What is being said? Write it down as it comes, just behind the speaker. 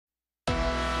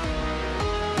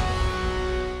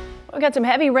We got some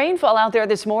heavy rainfall out there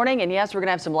this morning, and yes, we're going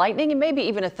to have some lightning and maybe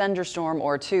even a thunderstorm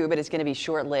or two, but it's going to be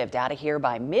short-lived. Out of here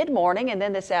by mid-morning, and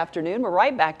then this afternoon we're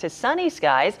right back to sunny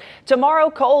skies.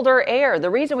 Tomorrow, colder air. The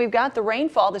reason we've got the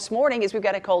rainfall this morning is we've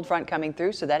got a cold front coming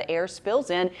through, so that air spills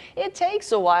in. It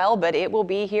takes a while, but it will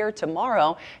be here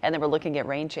tomorrow, and then we're looking at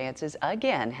rain chances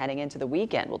again heading into the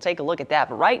weekend. We'll take a look at that,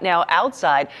 but right now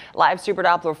outside, live Super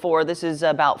Doppler 4, this is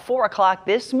about 4 o'clock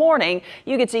this morning.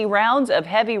 You can see rounds of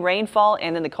heavy rainfall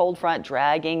and then the cold front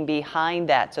dragging behind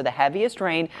that. So the heaviest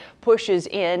rain pushes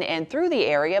in and through the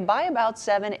area by about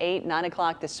 7, 8, 9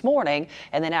 o'clock this morning.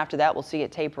 And then after that, we'll see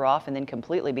it taper off and then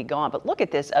completely be gone. But look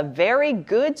at this, a very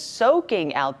good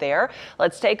soaking out there.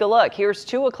 Let's take a look. Here's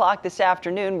 2 o'clock this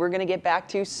afternoon. We're going to get back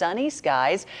to sunny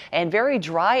skies and very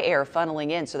dry air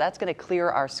funneling in. So that's going to clear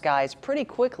our skies pretty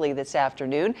quickly this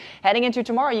afternoon. Heading into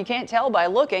tomorrow, you can't tell by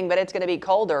looking, but it's going to be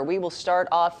colder. We will start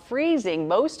off freezing,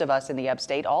 most of us in the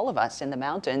upstate, all of us in the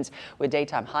mountains, with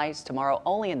daytime highs tomorrow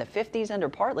only in the 50s under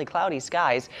partly cloudy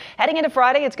skies. Heading into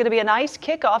Friday, it's going to be a nice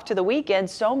kickoff to the weekend.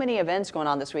 So many events going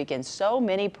on this weekend, so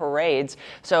many parades.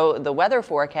 So the weather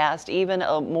forecast even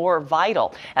more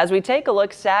vital. As we take a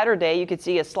look Saturday, you could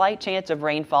see a slight chance of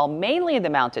rainfall, mainly in the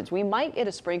mountains. We might get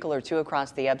a sprinkle or two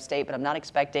across the upstate, but I'm not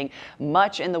expecting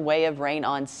much in the way of rain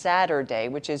on Saturday,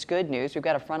 which is good news. We've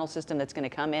got a frontal system that's going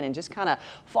to come in and just kind of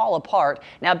fall apart.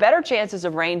 Now, better chances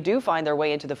of rain do find their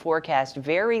way into the forecast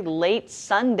very late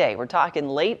Sunday. We're talking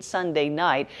late Sunday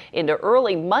night into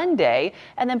early Monday,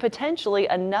 and then potentially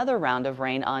another round of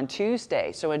rain on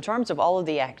Tuesday. So in terms of all of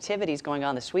the activities going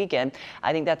on this weekend,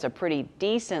 I think that's a pretty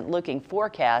decent looking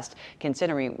forecast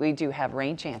considering we do have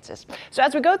rain chances. So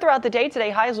as we go throughout the day today,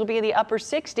 highs will be in the upper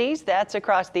 60s. That's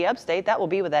across the upstate. That will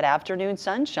be with that afternoon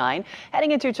sunshine.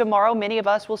 Heading into tomorrow, many of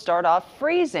us will start off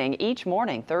freezing each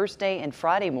morning, Thursday and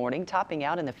Friday morning, topping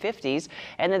out in the 50s.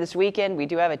 And then this weekend, we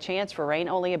do have a chance for rain,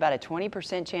 only about a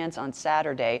 20% chance on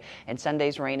Saturday, and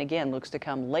Sunday's rain again looks to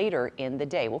come later in the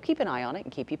day. We'll keep an eye on it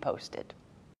and keep you posted.